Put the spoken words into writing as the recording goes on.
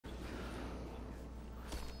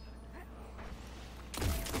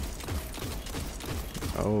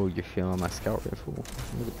Oh, you're feeling my scout rifle.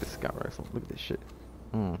 Look at this scout rifle. Look at this shit.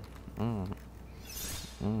 Mm, mm,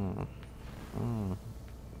 mm, mm,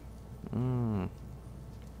 mm.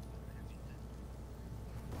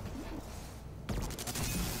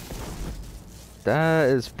 That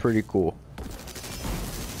is pretty cool.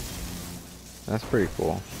 That's pretty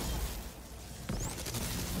cool.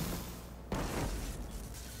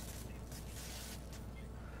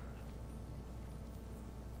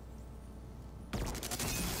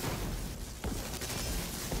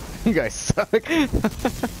 You guys suck.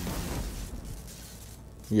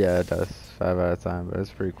 Yeah, it does. 5 out of 10, but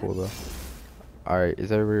it's pretty cool though. Alright,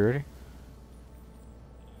 is everybody ready?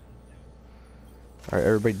 Alright,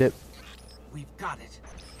 everybody dip. We've got it.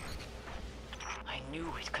 I knew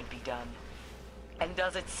it could be done. And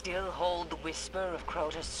does it still hold the whisper of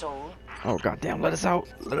Crota's soul? Oh goddamn, let us out!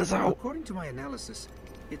 Let us out! According to my analysis,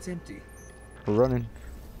 it's empty. We're running.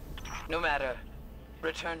 No matter.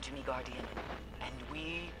 Return to me, Guardian, and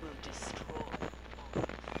we will destroy.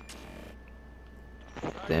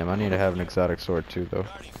 Damn, I need to have an exotic sword too though.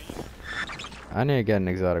 I need to get an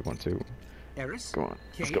exotic one too. Eris? Come on,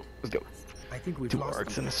 let's Kate? go, let's go. I think we've 2 lost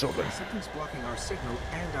arcs them. in the solar. Something's blocking our signal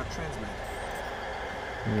and our transmit.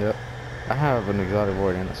 Yep. I have an exotic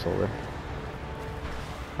void and a solar.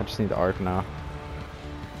 I just need the arc now.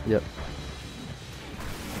 Yep.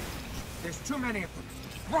 There's too many of them.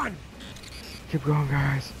 Run! Keep going,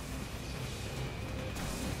 guys.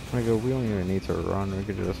 We don't even need to run. We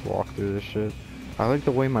could just walk through this shit. I like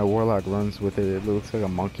the way my warlock runs with it. It looks like a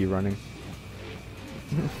monkey running.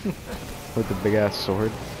 With the big ass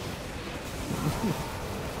sword.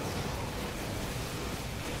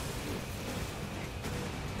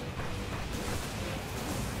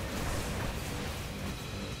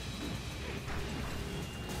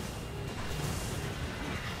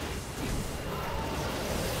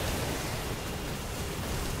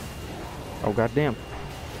 Oh goddamn.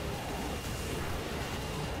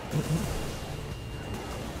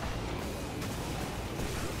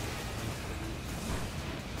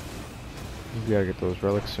 We gotta get those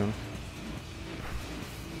relics soon.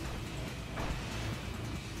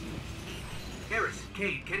 Eris,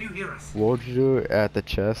 Cade, can you hear us? What would you do at the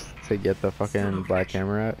chest to get the fucking black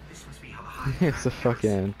hammer at? This must be hella high. It's a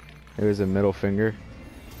fucking... It was a middle finger.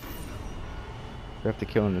 We have to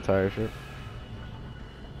kill an entire ship.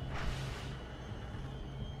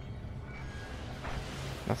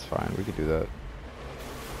 That's fine, we could do that.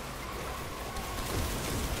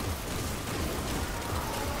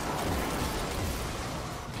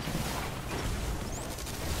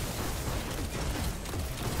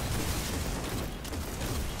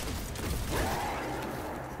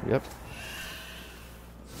 Yep.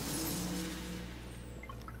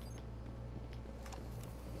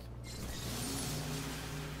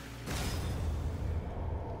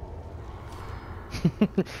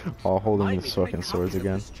 All holding these fucking swords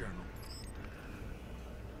again.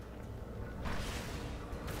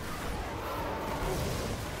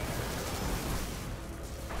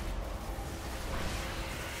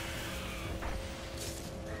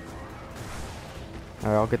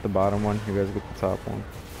 Alright, I'll get the bottom one, you guys get the top one.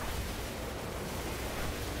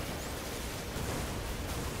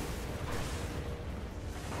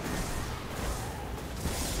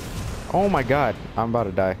 Oh my god, I'm about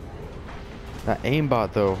to die. That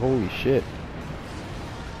aimbot though, holy shit.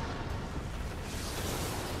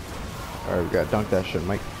 Alright, we gotta dunk that shit,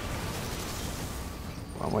 Mike.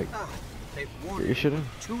 Come on, Mike. They've Get warned your shit in.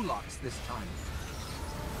 2 locks this time.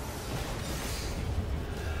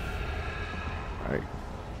 Alright.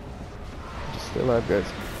 Just stay alive, guys.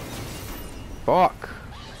 Fuck!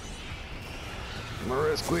 My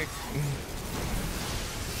wrist, quick.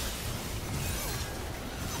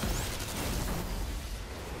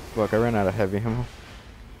 Fuck, I ran out of heavy ammo.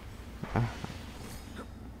 I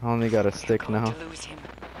only got a stick now. To lose him,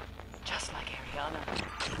 just like Ariana.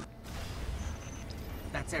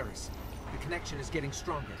 That's Eris. The connection is getting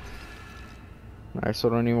stronger. Alright, so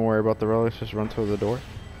don't even worry about the relics, just run through the door.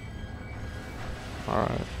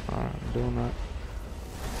 Alright, I'm doing that.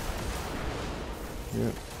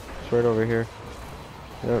 Yep, it's right over here.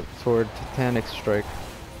 Yep, toward Titanic Strike.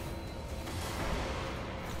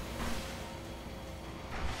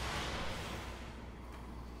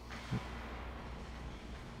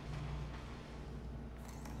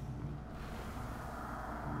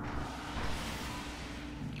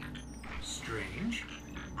 Strange.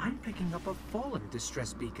 I'm picking up a fallen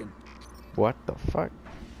distress beacon. What the fuck?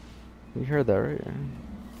 You heard that, right?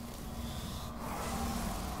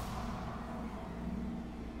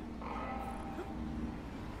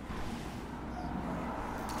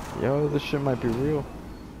 Yo, this shit might be real.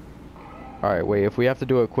 Alright, wait, if we have to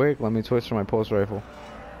do it quick, let me twist for my pulse rifle.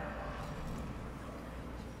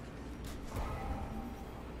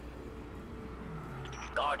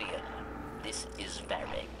 Guardian, this is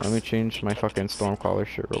Varix. Let me change my fucking Stormcaller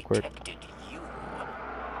shit real quick. You.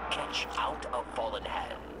 Catch out of fallen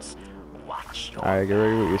hands. Watch your Alright, get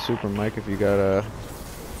ready with your super mic if you got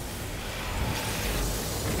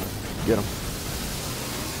get him.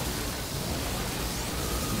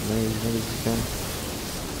 As many as you can.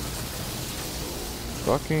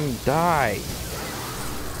 Fucking die!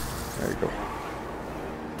 There you go.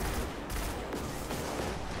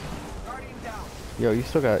 Yo, you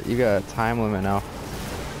got a time limit now.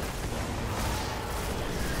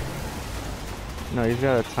 No, he's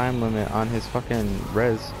got a time limit on his fucking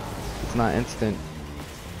res. It's not instant.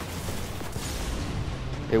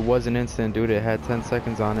 It wasn't instant, dude. It had 10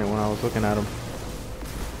 seconds on it when I was looking at him.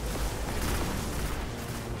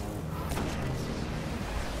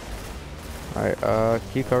 Alright, can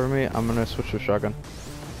you cover me? I'm gonna switch to shotgun.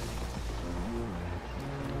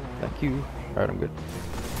 Thank you. Alright, I'm good.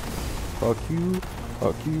 Fuck you,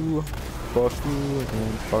 fuck you, fuck you,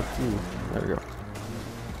 and fuck you. There we go.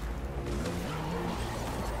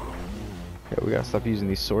 Yeah, we gotta stop using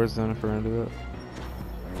these swords then if we're gonna do that.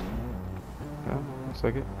 Yeah, looks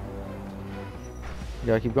like it. You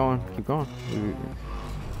gotta keep going, keep going.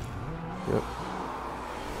 Yep.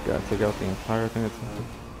 Gotta take out the entire thing.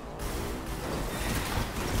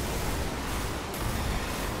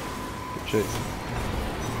 Good shit.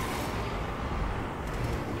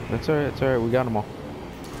 That's alright, it's alright, we got them all.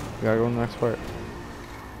 We gotta go to the next part.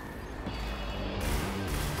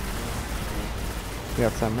 We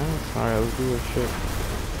got 10 minutes? Alright, let's do this shit.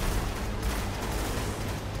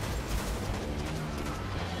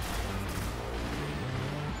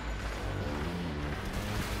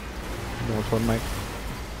 Which one, Mike?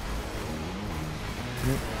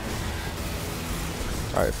 Yep.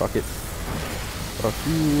 Alright, fuck it. Fuck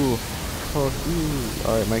you. Fuck you.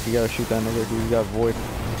 Alright, Mike, you gotta shoot that nigga because you got void.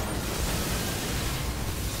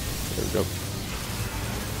 There we go.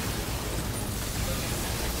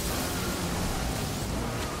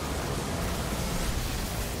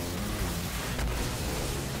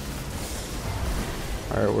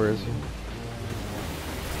 Alright, where is he?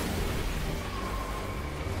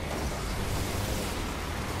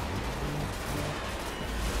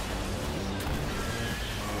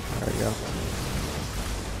 There we go.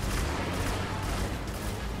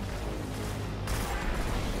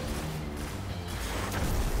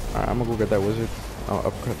 Alright, I'm gonna go get that wizard. I'll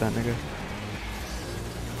upcut that nigga.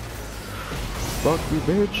 Fuck you,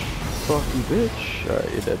 bitch. Fuck you, bitch.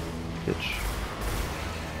 Alright, you're dead, bitch.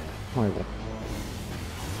 Horrible.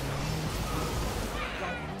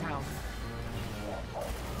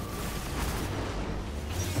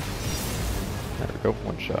 There we go,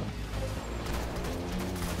 one shot.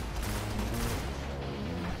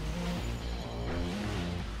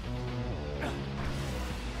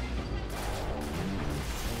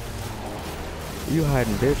 You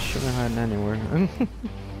hiding, bitch. You're not hiding anywhere.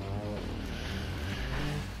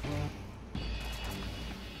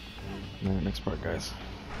 Alright, next part, guys.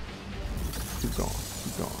 Keep going,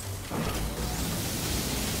 keep going.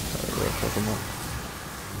 Alright, fuck him up.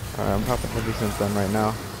 Alright, I'm popping heavy synth then right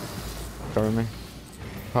now. Cover me.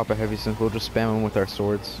 Pop a heavy synth. We'll just spam him with our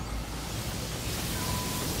swords.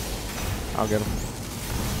 I'll get him.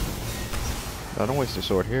 No, don't waste your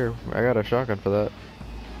sword here. I got a shotgun for that.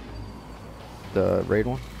 The raid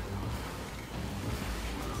one.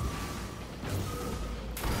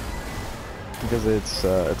 Because it's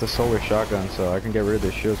a solar shotgun, so I can get rid of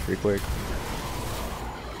the shields pretty quick.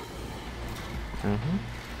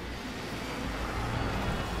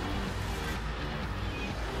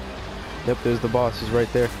 Yep, there's the boss. He's right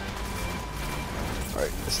there.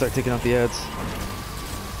 Alright, let's start taking out the ads.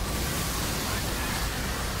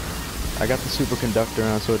 I got the superconductor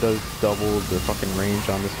on, so it does double the fucking range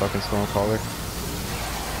on this fucking Stormcaller.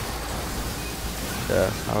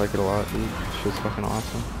 Yeah, I like it a lot, dude. This shit's fucking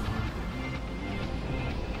awesome.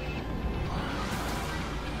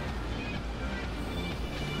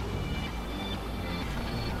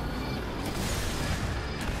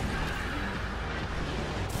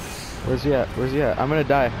 Where's he at? Where's he at? I'm gonna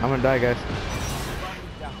die. I'm gonna die, guys.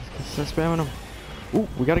 Start spamming him. Ooh,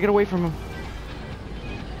 we gotta get away from him.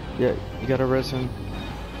 Yeah, you gotta res him.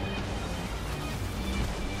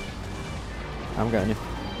 I'm getting you.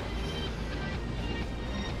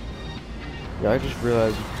 Yeah, I just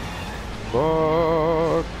realized.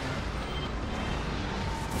 Fuck.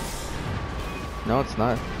 No, it's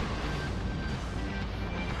not.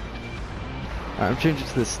 I'm changing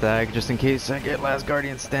to the stag just in case I get last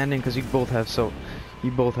guardian standing, because you both have so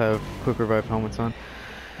You both have quick revive helmets on.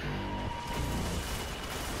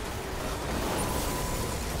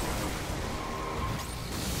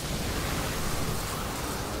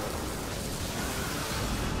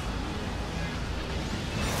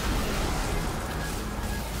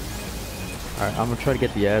 Alright, I'm gonna try to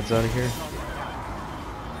get the ads out of here.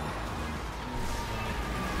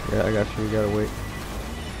 Yeah, I got you. We gotta wait.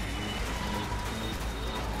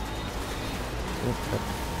 Okay.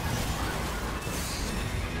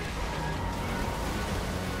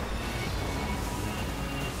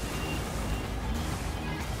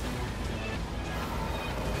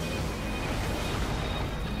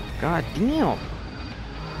 God damn!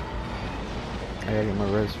 I gotta get my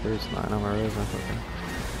res first. Nah, not my res. That's okay.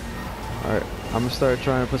 Alright, I'm gonna start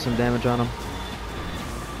trying to put some damage on him.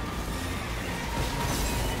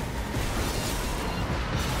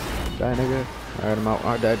 Die, nigga. Alright, I'm out.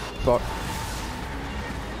 I died. Fuck.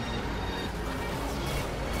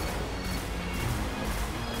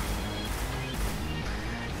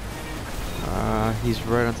 He's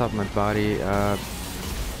right on top of my body.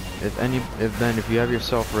 If you have your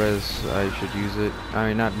self res, you should use it. I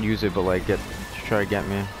mean, not use it, but like try to get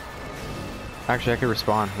me. Actually, I can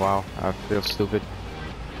respawn. Wow, I feel stupid.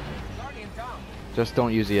 Just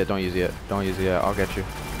don't use it yet. Don't use it yet. Don't use it yet. I'll get you.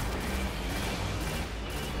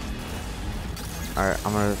 All right,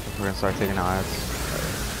 we're gonna start taking out ads.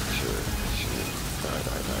 Shit. Die,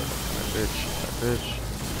 bitch.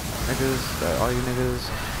 Niggas, die, all you niggas.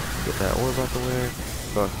 Get that orb out the way.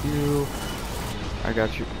 Fuck you. I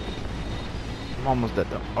got you. I'm almost dead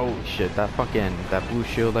though. Oh shit, that blue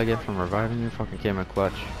shield I get from reviving you fucking came in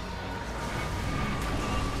clutch.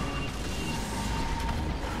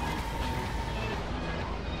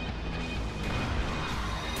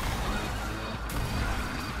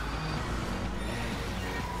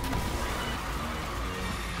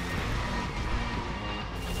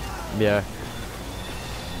 Yeah.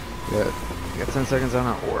 You got 10 seconds on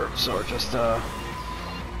an orb, so just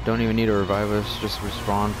don't even need to revive us, just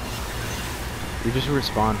respawn. You just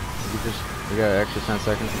respawn. You got an extra 10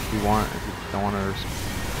 seconds if you want, if you don't want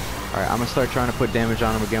to Alright, I'm gonna start trying to put damage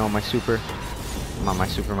on him again with my super. Not my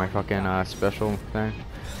super, my fucking special thing.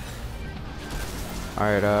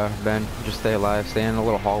 Alright, Ben, just stay alive, stay in a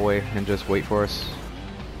little hallway and just wait for us.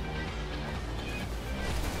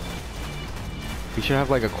 He should have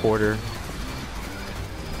like a quarter.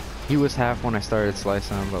 He was half when I started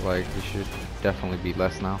slicing him, but like he should definitely be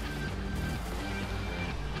less now.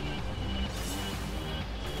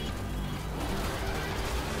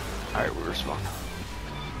 Alright, we're respawning.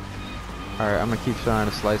 Alright, I'm gonna keep trying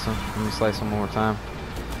to slice him. Let me slice him one more time.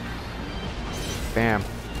 Bam.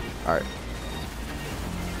 Alright.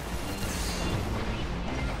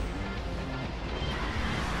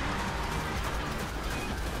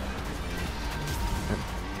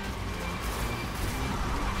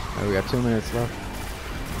 We got 2 minutes left.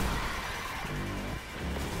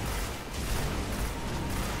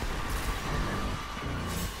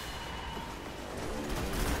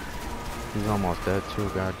 He's almost dead too,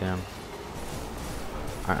 goddamn.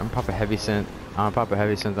 Alright, I'm pop a heavy synth. I'm gonna pop a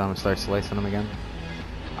heavy synth, I'm gonna start slicing him again.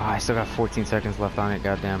 Ah, I still got 14 seconds left on it,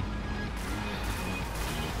 goddamn.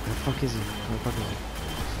 Where the fuck is he? Where the fuck is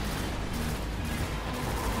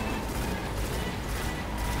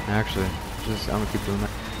he? Actually, I'm gonna keep doing that.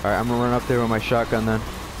 Alright, I'm gonna run up there with my shotgun then.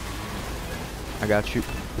 I got you.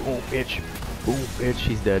 Boom, bitch. Boom, bitch.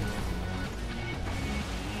 He's dead.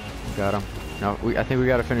 Got him. No, I think we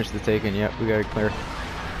gotta finish the taken. Yep, we gotta clear.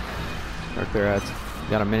 Gotta clear ads.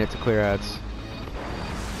 Got a minute to clear ads.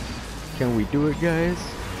 Can we do it, guys?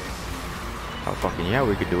 Oh, fucking yeah,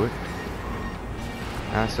 we could do it.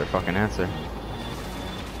 That's their fucking answer.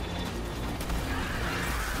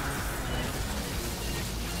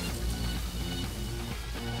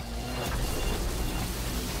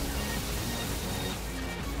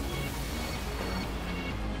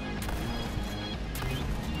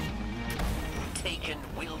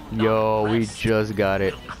 Yo, we just got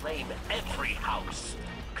it. Claim every house,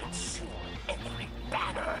 consume every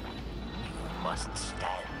banner. You must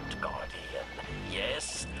stand